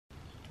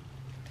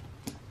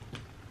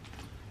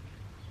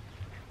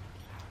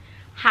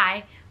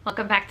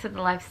Welcome back to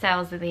the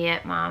Lifestyles of the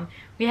It Mom.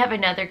 We have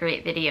another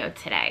great video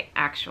today,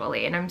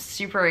 actually, and I'm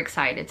super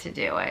excited to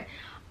do it.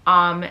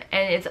 And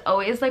it's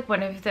always like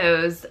one of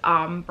those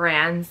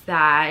brands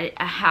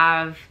that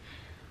have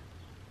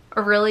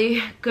a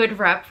really good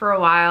rep for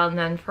a while, and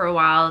then for a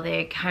while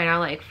they kind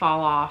of like fall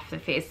off the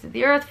face of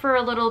the earth for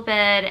a little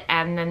bit,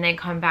 and then they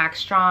come back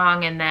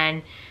strong, and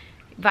then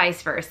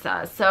vice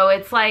versa. So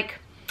it's like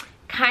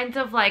kind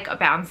of like a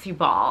bouncy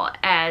ball,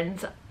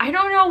 and I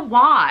don't know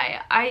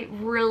why. I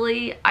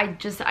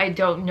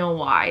don't know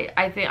why.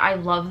 I think I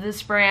love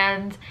this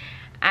brand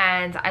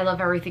and I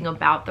love everything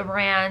about the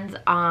brand.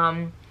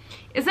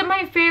 Is it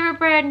my favorite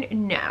brand?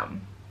 No.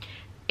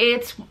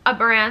 It's a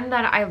brand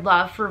that I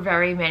love for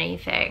very many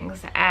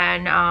things,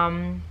 and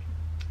I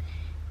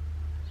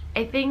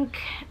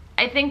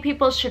think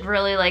people should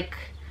really like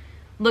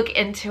look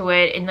into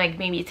it and like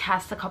maybe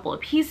test a couple of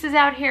pieces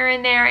out here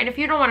and there. And if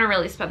you don't want to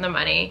really spend the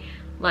money,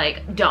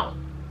 like, don't.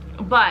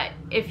 But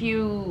if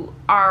you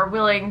are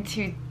willing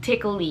to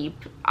take a leap,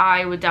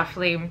 I would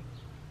definitely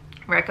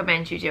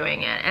recommend you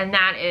doing it, and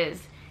that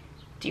is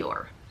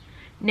Dior.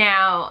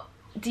 Now,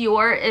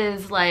 Dior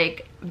is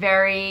like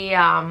very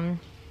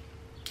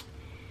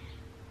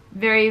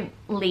very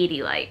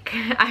ladylike,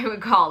 I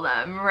would call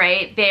them,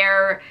 right?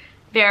 They're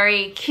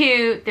very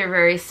cute, they're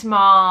very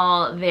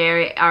small,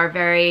 they are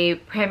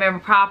very prim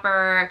and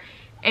proper.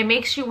 It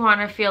makes you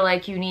want to feel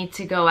like you need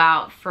to go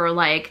out for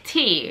like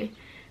tea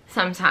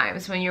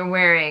sometimes when you're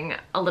wearing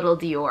a little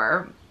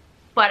Dior.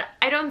 But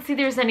I don't see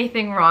there's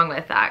anything wrong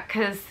with that,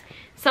 because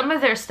some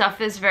of their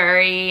stuff is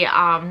very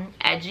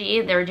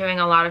edgy. They're doing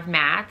a lot of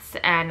mattes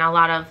and a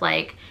lot of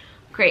like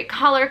great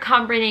color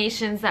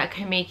combinations that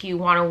can make you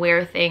want to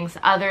wear things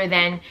other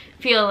than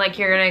feel like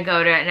you're gonna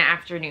go to an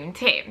afternoon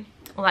tea,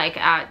 like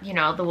at, you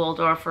know, the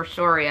Waldorf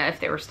Astoria if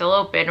they were still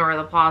open, or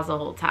the Plaza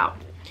Hotel.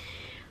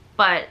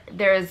 But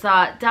there's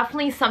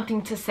definitely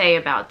something to say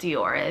about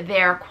Dior.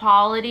 Their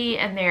quality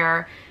and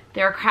their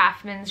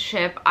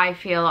craftsmanship, I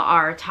feel,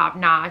 are top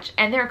notch,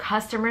 and their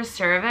customer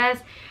service.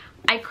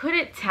 I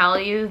couldn't tell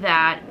you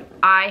that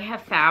I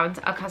have found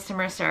a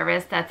customer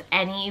service that's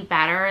any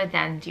better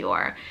than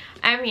Dior.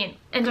 I mean,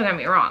 and don't get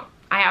me wrong,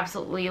 I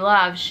absolutely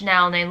love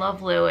Chanel and I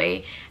love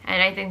Louis,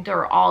 and I think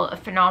they're all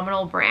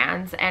phenomenal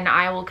brands, and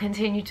I will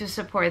continue to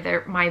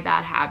support my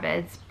bad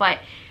habits, but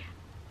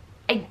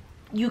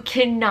you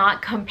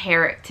cannot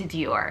compare it to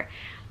Dior.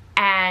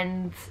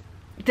 And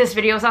this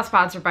video is not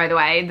sponsored, by the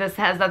way. This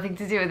has nothing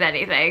to do with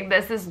anything.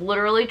 This is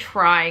literally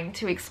trying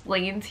to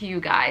explain to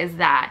you guys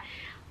that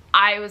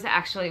I was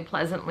actually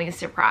pleasantly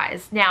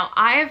surprised. Now,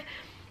 I'm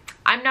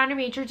not a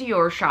major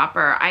Dior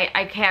shopper.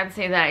 I can't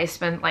say that I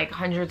spent like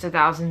hundreds of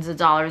thousands of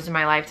dollars in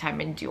my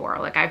lifetime in Dior.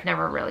 Like, I've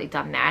never really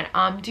done that.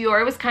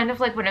 Dior was kind of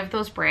like one of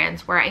those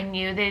brands where I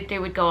knew that they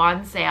would go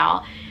on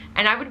sale,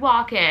 and I would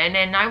walk in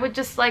and I would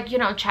just like, you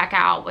know, check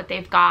out what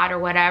they've got or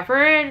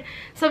whatever. And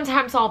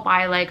sometimes I'll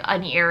buy like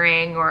an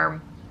earring or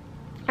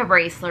a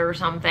bracelet or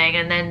something,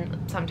 and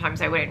then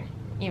sometimes I wouldn't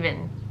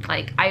even,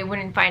 like, I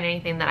wouldn't find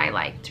anything that I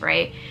liked,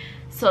 right?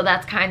 So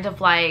that's kind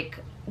of like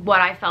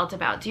what I felt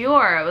about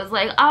Dior. It was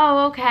like,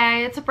 oh,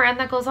 okay, it's a brand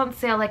that goes on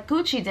sale like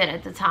Gucci did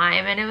at the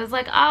time. And it was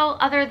like, oh,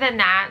 other than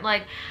that,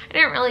 like, I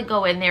didn't really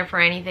go in there for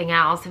anything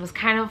else. It was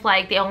kind of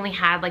like they only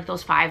had like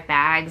those 5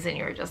 bags, and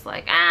you're just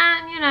like,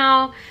 you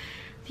know,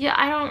 yeah,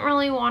 I don't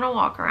really want to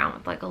walk around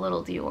with like a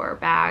little Dior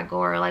bag,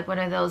 or like one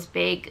of those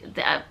big,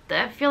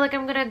 I feel like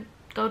I'm gonna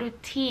go to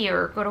tea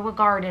or go to a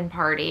garden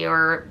party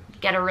or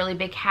get a really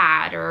big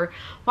hat or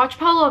watch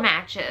polo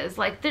matches.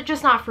 Like, they're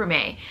just not for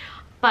me.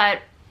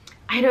 But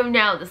I don't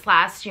know, this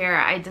last year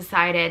I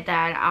decided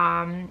that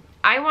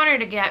I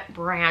wanted to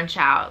branch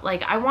out.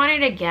 Like, I wanted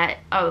to get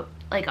a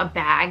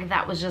bag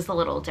that was just a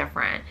little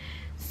different.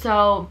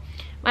 So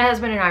my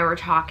husband and I were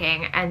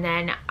talking, and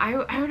then I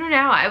don't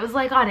know, I was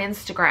like on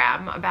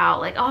Instagram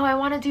about like, oh, I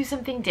want to do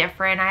something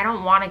different. I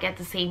don't want to get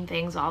the same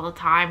things all the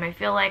time. I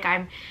feel like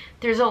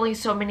there's only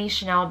so many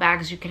Chanel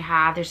bags you could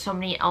have. There's so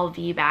many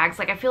LV bags.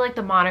 Like, I feel like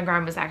the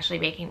monogram was actually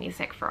making me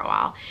sick for a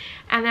while.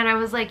 And then I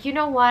was like, you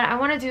know what? I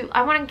want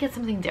to get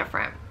something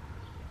different.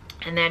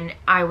 And then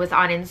I was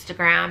on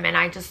Instagram and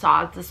I just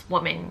saw this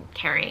woman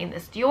carrying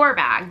this Dior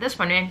bag, this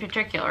one in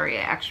particular,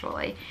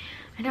 actually.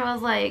 And I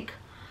was like,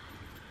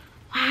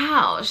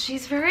 wow,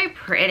 she's very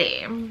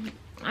pretty.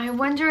 I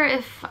wonder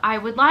if I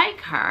would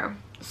like her.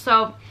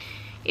 So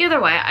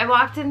either way, I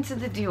walked into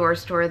the Dior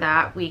store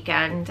that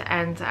weekend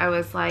and I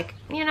was like,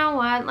 you know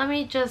what? Let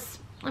me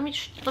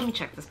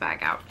check this bag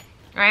out,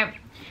 right?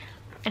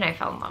 And I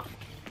fell in love.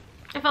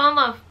 I fell in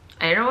love.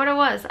 I didn't know what it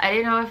was. I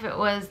didn't know if it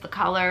was the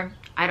color.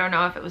 I don't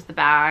know if it was the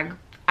bag.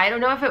 I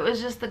don't know if it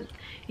was just the,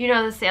 you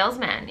know, the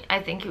salesman.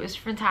 I think he was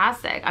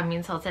fantastic. I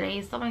mean, till today,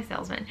 he's still my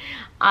salesman.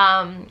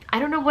 I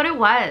don't know what it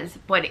was,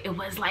 but it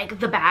was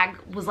like the bag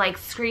was like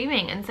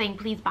screaming and saying,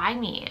 please buy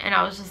me. And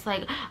I was just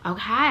like,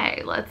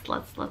 okay,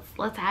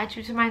 let's add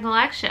you to my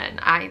collection.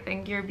 I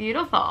think you're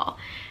beautiful.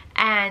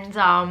 And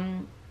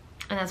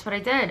And that's what I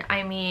did.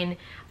 I mean,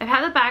 I've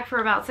had the bag for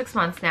about 6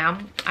 months now.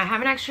 I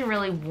haven't actually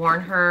really worn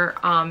her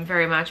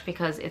very much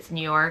because it's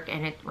New York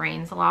and it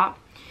rains a lot.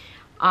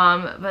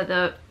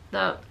 But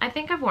I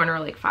think I've worn her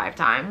like 5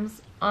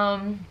 times.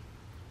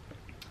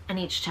 And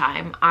each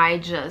time I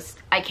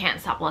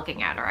can't stop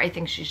looking at her. I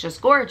think she's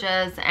just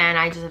gorgeous and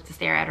I just have to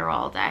stare at her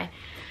all day.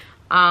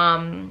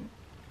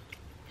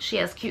 She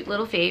has cute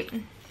little feet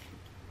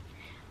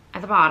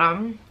at the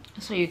bottom,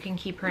 so you can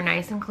keep her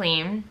nice and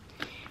clean.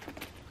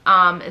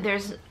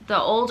 There's the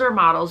older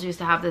models used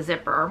to have the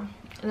zipper.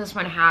 This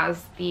one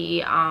has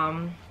the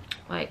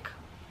like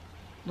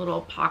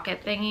little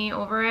pocket thingy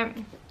over it.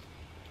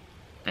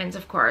 And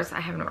of course I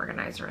have an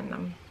organizer in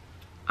them.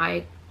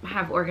 I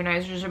have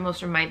organizers in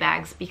most of my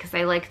bags because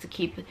I like to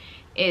keep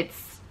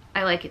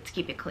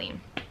it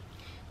clean.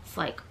 It's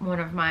like one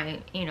of my,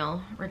 you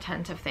know,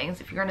 retentive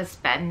things. If you're going to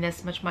spend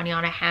this much money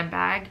on a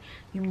handbag,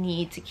 you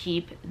need to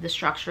keep the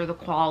structure, the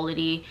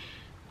quality.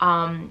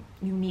 You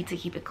need to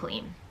keep it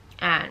clean.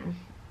 And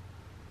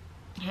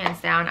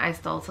hands down, I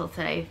still till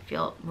today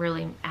feel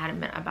really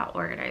adamant about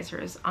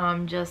organizers.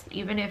 Just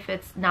even if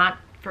it's not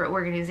for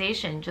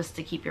organization, just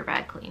to keep your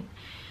bag clean,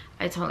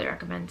 I totally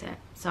recommend it.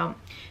 So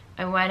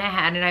I went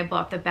ahead and I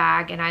bought the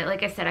bag, and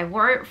like I said, I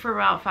wore it for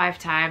about 5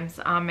 times.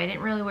 I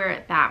didn't really wear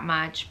it that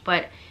much,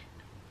 but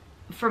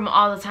from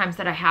all the times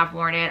that I have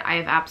worn it, I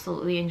have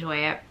absolutely enjoyed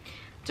it.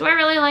 Do I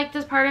really like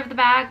this part of the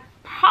bag?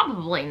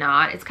 Probably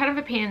not. It's kind of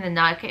a pain in the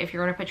neck if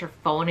you're going to put your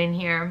phone in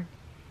here,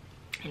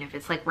 and if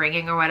it's like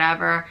ringing or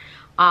whatever,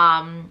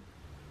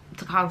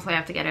 to constantly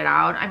have to get it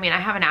out. I mean, I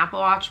have an Apple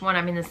Watch when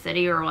I'm in the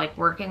city or like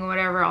working or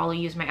whatever. I'll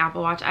use my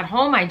Apple Watch. At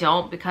home I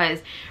don't, because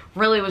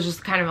really it was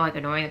just kind of like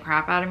annoying the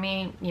crap out of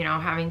me, you know,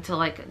 having to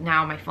like,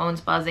 now my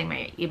phone's buzzing,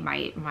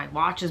 my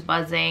watch is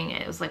buzzing.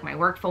 It was like my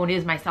work phone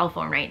is my cell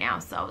phone right now,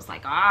 so I was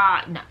like,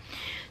 no.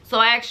 So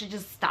I actually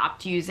just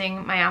stopped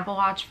using my Apple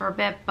Watch for a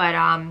bit. But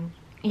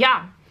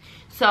yeah,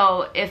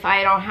 so if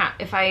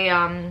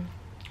I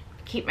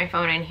keep my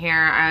phone in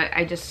here,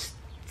 I just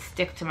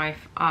stick to my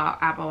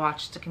Apple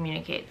Watch to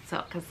communicate,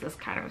 so because this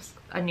kind of is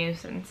a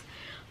nuisance.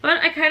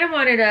 But I kind of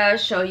wanted to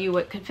show you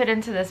what could fit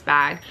into this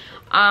bag.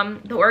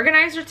 The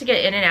organizer to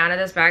get in and out of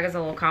this bag is a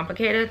little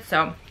complicated,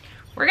 so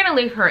we're gonna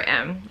leave her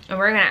in, and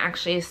we're gonna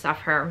actually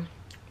stuff her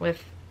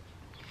with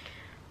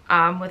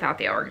without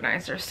the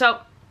organizer. So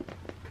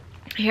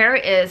here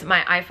is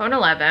my iPhone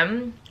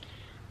 11,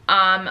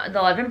 the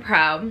 11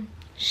 Pro.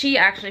 She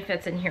actually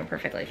fits in here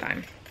perfectly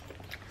fine.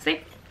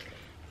 See,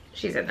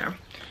 she's in there.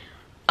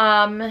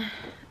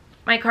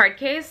 My card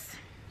case,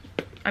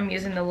 I'm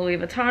using the Louis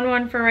Vuitton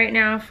one for right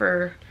now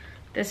for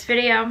this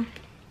video.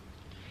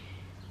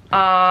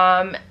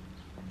 My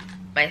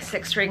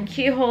 6-ring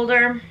key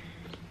holder.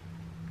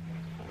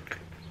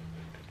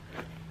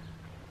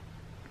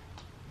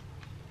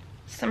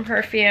 Some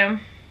perfume.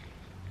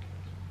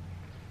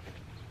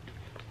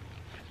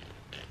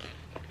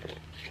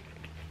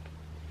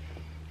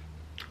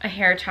 A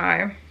hair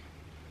tie.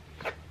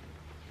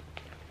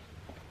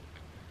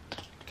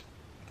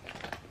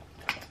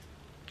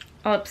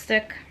 A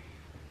lipstick,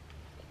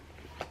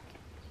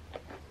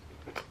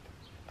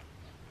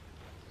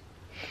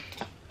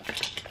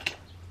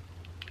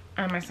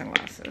 and my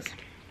sunglasses.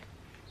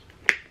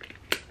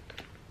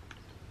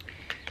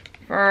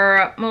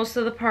 For most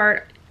of the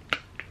part,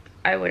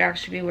 I would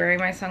actually be wearing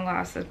my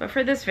sunglasses, but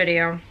for this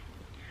video,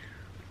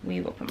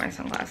 we will put my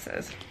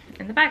sunglasses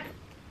in the bag.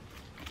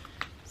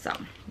 So,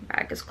 the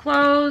bag is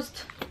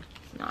closed,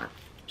 it's not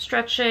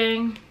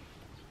stretching,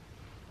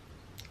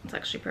 it's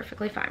actually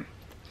perfectly fine.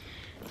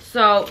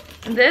 So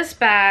this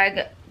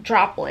bag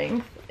drop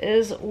length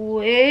is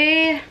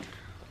way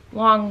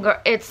longer.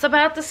 It's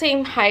about the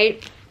same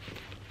height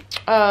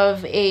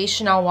of a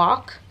Chanel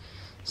walk.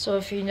 So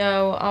if you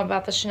know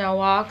about the Chanel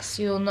walks,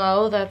 you'll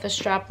know that the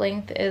strap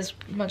length is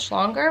much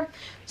longer.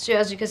 So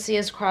as you can see,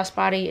 as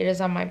crossbody, it is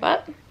on my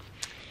butt.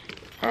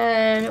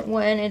 And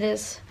when it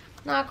is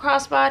not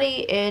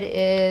crossbody, it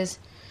is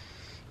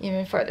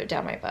even further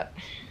down my butt.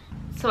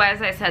 So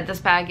as I said, this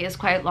bag is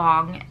quite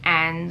long,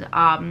 and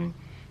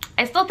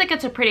I still think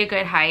it's a pretty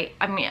good height.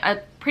 I mean, a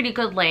pretty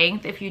good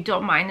length if you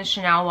don't mind the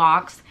Chanel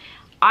walks.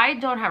 I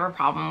don't have a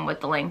problem with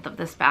the length of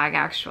this bag,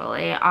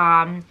 actually.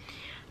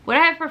 Would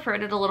I have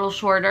preferred it a little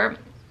shorter?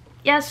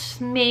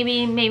 Yes,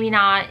 maybe, maybe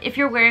not. If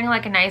you're wearing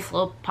like a nice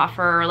little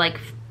puffer, like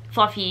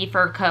fluffy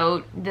fur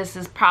coat, this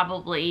is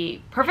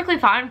probably perfectly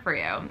fine for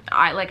you.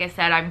 Like I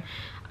said, I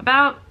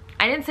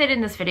didn't say it in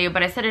this video,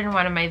 but I said it in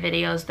one of my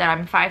videos that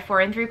I'm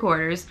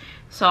 5'4"3/4".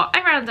 So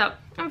I round up,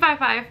 I'm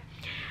 5'5".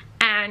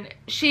 And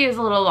she is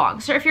a little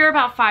long. So if you're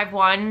about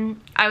 5'1",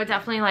 I would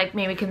definitely like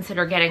maybe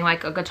consider getting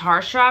like a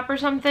guitar strap or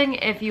something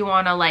if you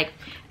want to like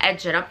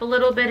edge it up a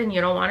little bit and you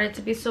don't want it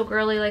to be so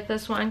girly like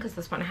this one, because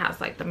this one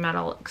has like the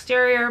metal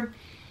exterior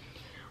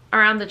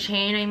around the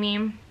chain, I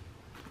mean.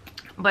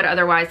 But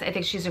otherwise, I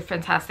think she's a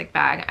fantastic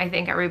bag. I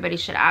think everybody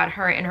should add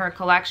her in her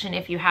collection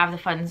if you have the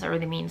funds or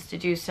the means to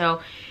do so.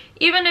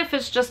 Even if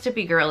it's just to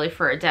be girly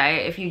for a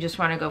day, if you just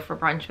want to go for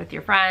brunch with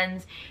your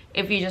friends,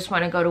 if you just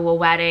want to go to a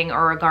wedding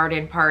or a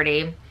garden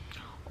party,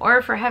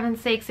 or for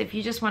heaven's sakes, if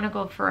you just want to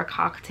go for a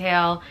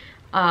cocktail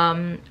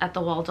at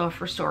the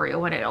Waldorf Astoria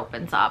when it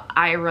opens up,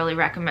 I really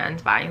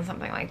recommend buying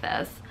something like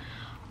this.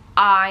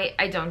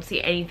 I don't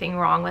see anything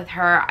wrong with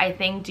her. I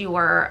think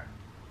Dior,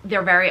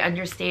 they're very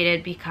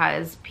understated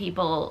because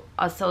people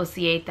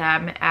associate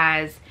them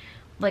as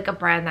like a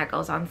brand that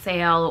goes on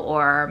sale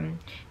or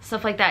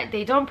stuff like that.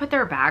 They don't put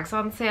their bags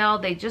on sale.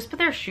 They just put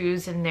their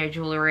shoes and their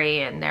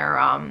jewelry and their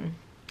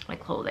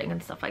like clothing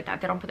and stuff like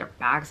that. They don't put their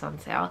bags on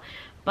sale.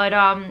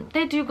 But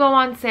they do go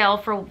on sale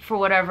for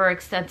whatever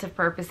extensive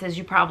purposes.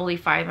 You probably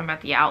find them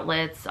at the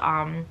outlets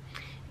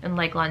in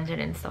like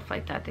London and stuff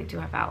like that. They do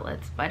have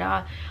outlets. But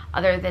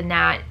other than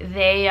that,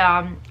 they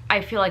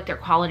I feel like their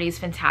quality is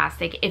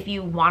fantastic. If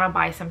you want to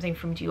buy something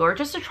from Dior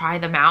just to try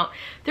them out,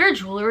 their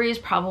jewelry is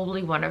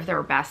probably one of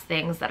their best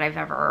things that I've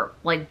ever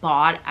like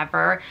bought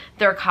ever.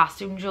 Their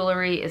costume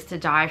jewelry is to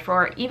die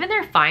for. Even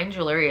their fine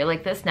jewelry,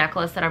 like this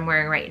necklace that I'm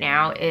wearing right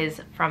now is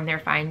from their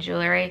fine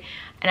jewelry,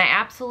 and I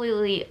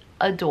absolutely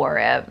adore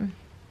it.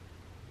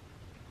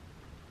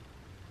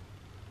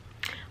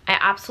 I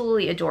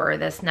absolutely adore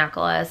this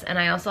necklace, and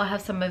I also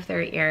have some of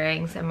their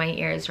earrings in my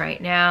ears right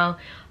now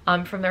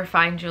from their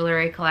fine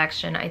jewelry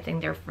collection. I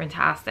think they're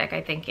fantastic.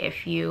 I think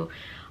if you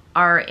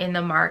are in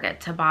the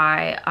market to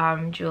buy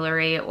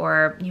jewelry,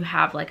 or you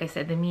have, like I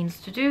said, the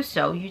means to do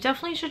so, you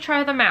definitely should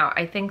try them out.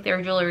 I think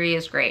their jewelry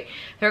is great.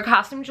 Their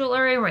costume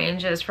jewelry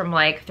ranges from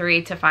like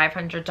 $300 to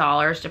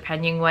 $500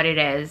 depending what it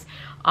is.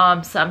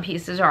 Some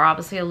pieces are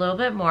obviously a little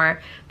bit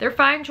more. Their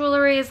fine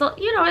jewelry is,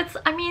 you know, it's,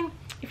 I mean,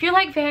 if you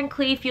like Van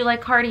Cleef, you like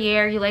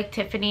Cartier, you like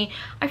Tiffany,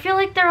 I feel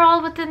like they're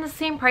all within the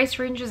same price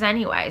ranges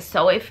anyway.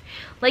 So if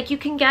like you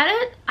can get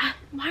it,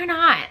 why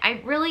not?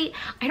 I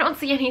don't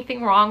see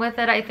anything wrong with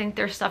it. I think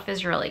their stuff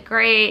is really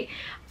great.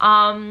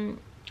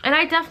 And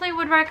I definitely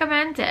would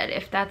recommend it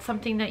if that's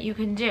something that you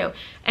can do.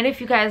 And if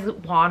you guys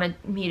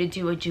wanted me to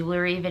do a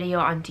jewelry video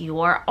on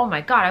Dior, oh my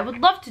god, I would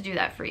love to do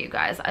that for you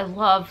guys. I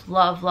love,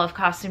 love, love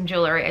costume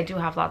jewelry. I do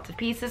have lots of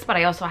pieces, but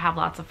I also have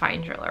lots of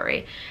fine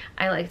jewelry.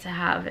 I like to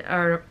have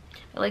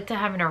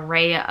an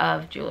array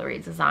of jewelry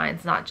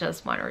designs, not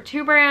just one or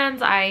two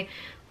brands. I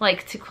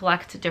like to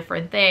collect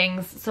different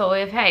things. So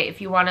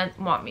if you want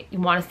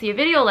to see a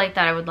video like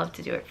that, I would love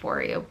to do it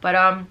for you.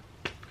 But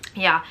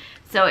yeah,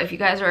 so if you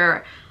guys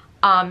are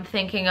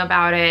thinking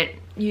about it,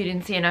 you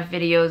didn't see enough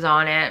videos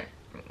on it,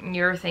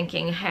 you're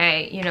thinking,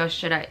 hey, you know,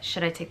 should I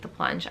take the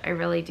plunge? I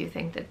really do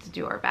think that the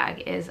Dior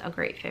bag is a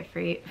great fit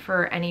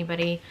for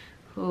anybody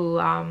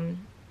who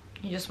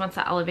just wants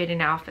to elevate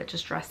an outfit,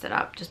 just dress it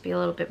up, just be a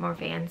little bit more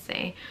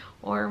fancy,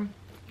 or,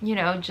 you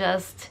know,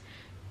 just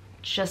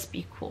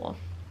be cool.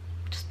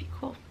 Just be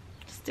cool.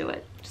 Just do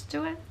it. Just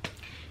do it.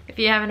 If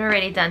you haven't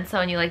already done so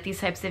and you like these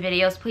types of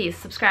videos, please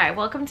subscribe.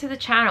 Welcome to the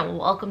channel.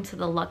 Welcome to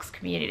the Luxe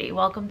community.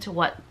 Welcome to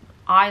what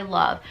I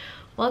love.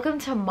 Welcome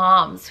to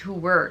moms who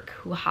work,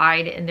 who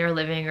hide in their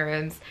living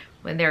rooms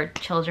when their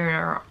children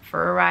are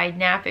for a ride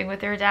napping with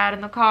their dad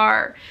in the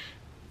car.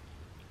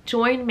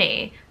 Join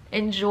me.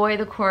 Enjoy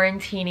the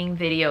quarantining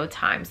video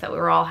times that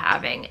we're all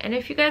having. And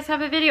if you guys have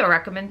a video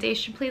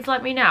recommendation, please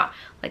let me know.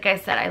 Like I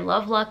said, I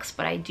love Luxe,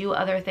 but I do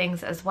other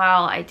things as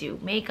well. I do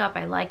makeup.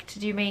 I like to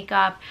do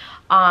makeup.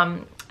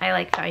 I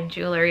like fine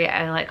jewelry.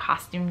 I like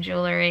costume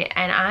jewelry.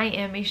 And I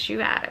am a shoe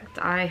addict.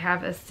 I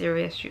have a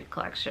serious shoe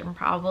collection,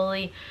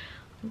 probably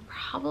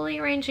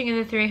ranging in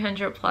the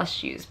 300 plus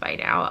shoes by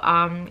now.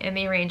 And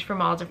they range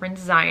from all different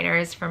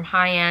designers, from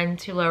high end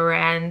to lower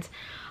end.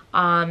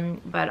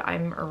 But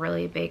I'm a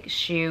really big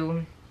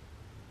shoe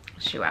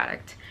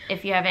addict.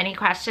 If you have any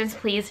questions,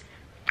 please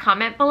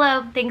comment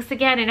below. Thanks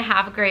again and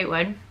have a great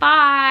one.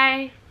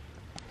 Bye.